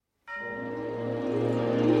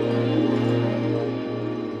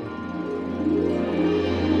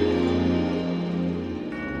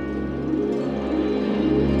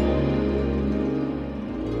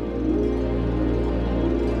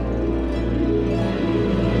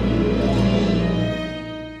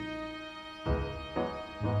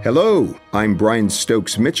Hello, I'm Brian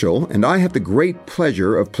Stokes Mitchell, and I have the great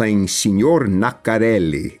pleasure of playing Signor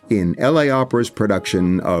Naccarelli in LA Opera's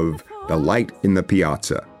production of The Light in the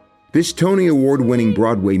Piazza. This Tony Award-winning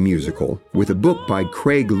Broadway musical, with a book by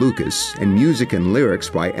Craig Lucas and music and lyrics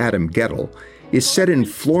by Adam Gettle, is set in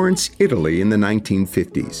Florence, Italy in the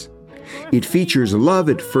 1950s. It features love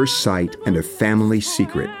at first sight and a family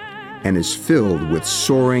secret, and is filled with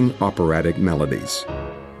soaring operatic melodies.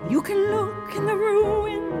 You can look in the ruins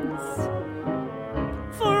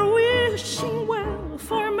for wishing well,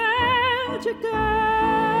 for magic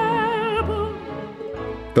apple.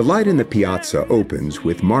 The Light in the Piazza opens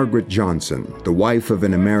with Margaret Johnson, the wife of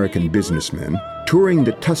an American businessman, touring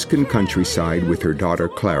the Tuscan countryside with her daughter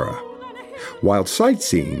Clara. While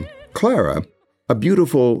sightseeing, Clara, a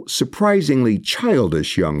beautiful, surprisingly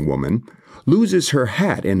childish young woman, loses her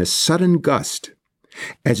hat in a sudden gust.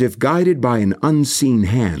 As if guided by an unseen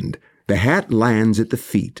hand, the hat lands at the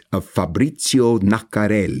feet of Fabrizio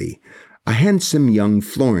Naccarelli, a handsome young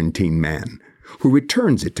Florentine man, who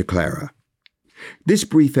returns it to Clara. This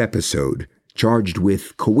brief episode, charged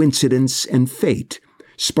with coincidence and fate,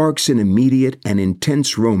 sparks an immediate and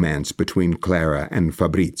intense romance between Clara and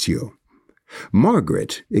Fabrizio.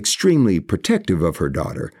 Margaret, extremely protective of her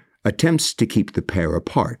daughter, attempts to keep the pair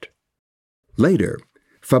apart. Later,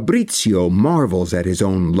 Fabrizio marvels at his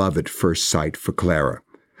own love at first sight for Clara,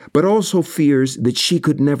 but also fears that she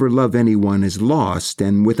could never love anyone as lost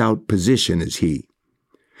and without position as he.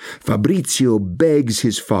 Fabrizio begs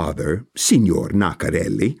his father, Signor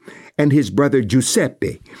Naccarelli, and his brother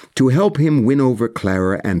Giuseppe to help him win over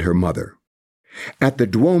Clara and her mother. At the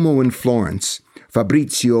Duomo in Florence,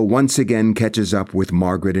 Fabrizio once again catches up with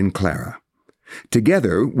Margaret and Clara.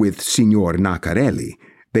 Together with Signor Naccarelli,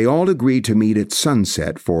 they all agree to meet at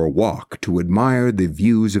sunset for a walk to admire the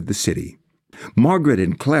views of the city. Margaret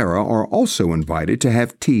and Clara are also invited to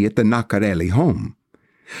have tea at the Naccarelli home.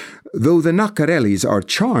 Though the Naccarellis are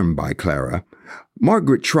charmed by Clara,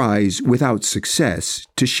 Margaret tries, without success,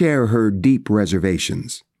 to share her deep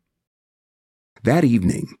reservations. That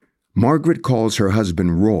evening, Margaret calls her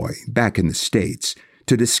husband Roy, back in the States,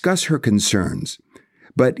 to discuss her concerns,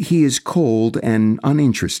 but he is cold and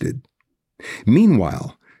uninterested.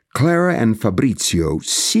 Meanwhile, Clara and Fabrizio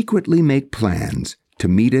secretly make plans to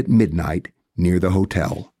meet at midnight near the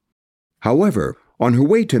hotel. However, on her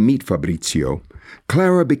way to meet Fabrizio,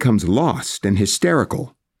 Clara becomes lost and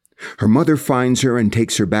hysterical. Her mother finds her and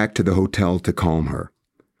takes her back to the hotel to calm her.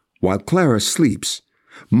 While Clara sleeps,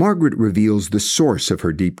 Margaret reveals the source of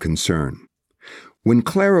her deep concern. When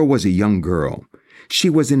Clara was a young girl, she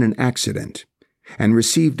was in an accident and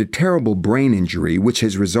received a terrible brain injury which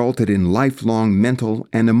has resulted in lifelong mental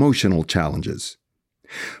and emotional challenges.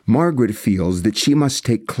 Margaret feels that she must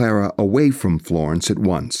take Clara away from Florence at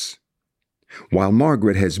once. While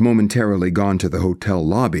Margaret has momentarily gone to the hotel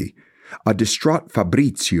lobby, a distraught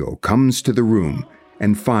Fabrizio comes to the room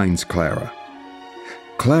and finds Clara.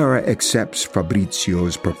 Clara accepts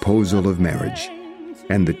Fabrizio's proposal of marriage,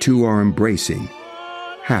 and the two are embracing,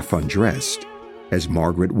 half undressed, as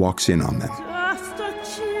Margaret walks in on them. Just a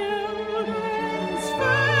children's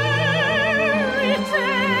fairy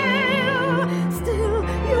tale. Still,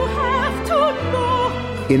 you have to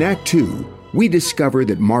look. In Act 2, we discover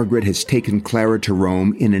that Margaret has taken Clara to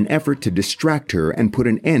Rome in an effort to distract her and put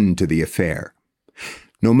an end to the affair.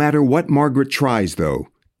 No matter what Margaret tries, though,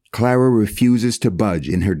 Clara refuses to budge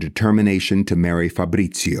in her determination to marry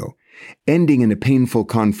Fabrizio, ending in a painful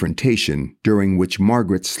confrontation during which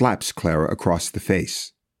Margaret slaps Clara across the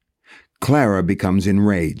face. Clara becomes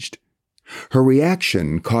enraged. Her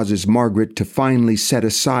reaction causes Margaret to finally set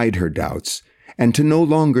aside her doubts and to no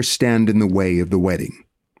longer stand in the way of the wedding.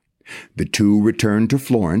 The two return to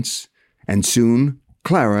Florence, and soon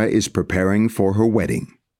Clara is preparing for her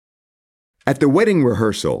wedding. At the wedding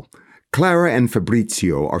rehearsal, Clara and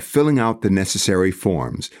Fabrizio are filling out the necessary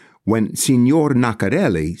forms when Signor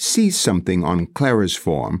Naccarelli sees something on Clara's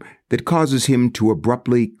form that causes him to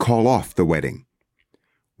abruptly call off the wedding.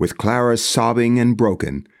 With Clara sobbing and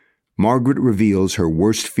broken, Margaret reveals her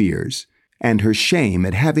worst fears and her shame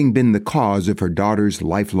at having been the cause of her daughter's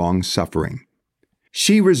lifelong suffering.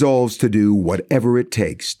 She resolves to do whatever it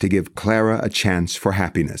takes to give Clara a chance for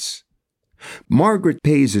happiness. Margaret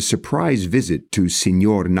pays a surprise visit to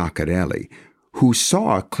Signor Naccarelli, who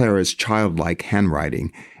saw Clara's childlike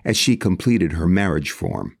handwriting as she completed her marriage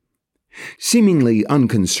form. Seemingly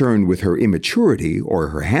unconcerned with her immaturity or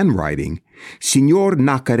her handwriting, Signor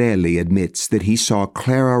Naccarelli admits that he saw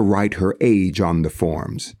Clara write her age on the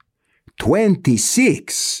forms,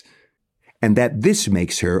 26, and that this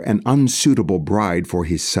makes her an unsuitable bride for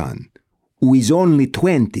his son, who is only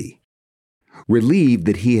 20. Relieved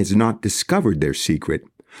that he has not discovered their secret,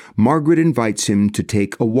 Margaret invites him to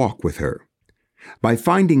take a walk with her. By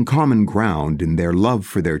finding common ground in their love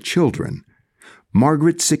for their children,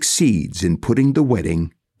 Margaret succeeds in putting the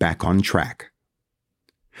wedding back on track.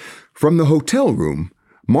 From the hotel room,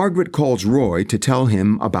 Margaret calls Roy to tell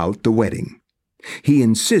him about the wedding. He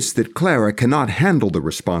insists that Clara cannot handle the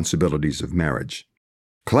responsibilities of marriage.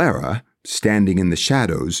 Clara, standing in the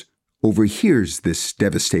shadows, overhears this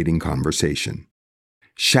devastating conversation.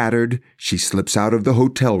 Shattered, she slips out of the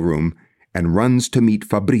hotel room and runs to meet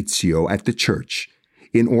Fabrizio at the church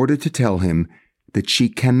in order to tell him that she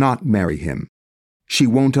cannot marry him. She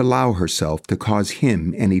won't allow herself to cause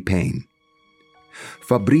him any pain.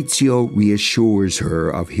 Fabrizio reassures her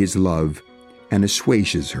of his love and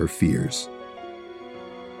assuages her fears.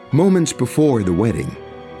 Moments before the wedding,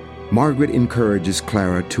 Margaret encourages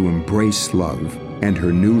Clara to embrace love and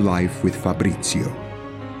her new life with Fabrizio.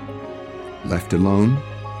 Left alone,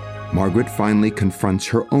 Margaret finally confronts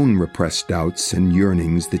her own repressed doubts and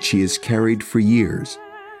yearnings that she has carried for years,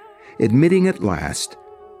 admitting at last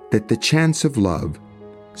that the chance of love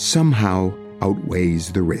somehow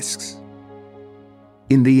outweighs the risks.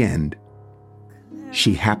 In the end,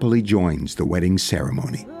 she happily joins the wedding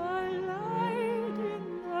ceremony.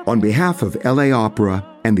 On behalf of LA Opera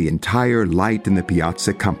and the entire Light in the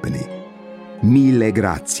Piazza company, mille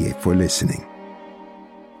grazie for listening.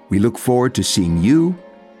 We look forward to seeing you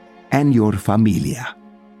and your familia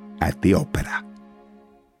at the opera.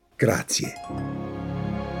 Grazie.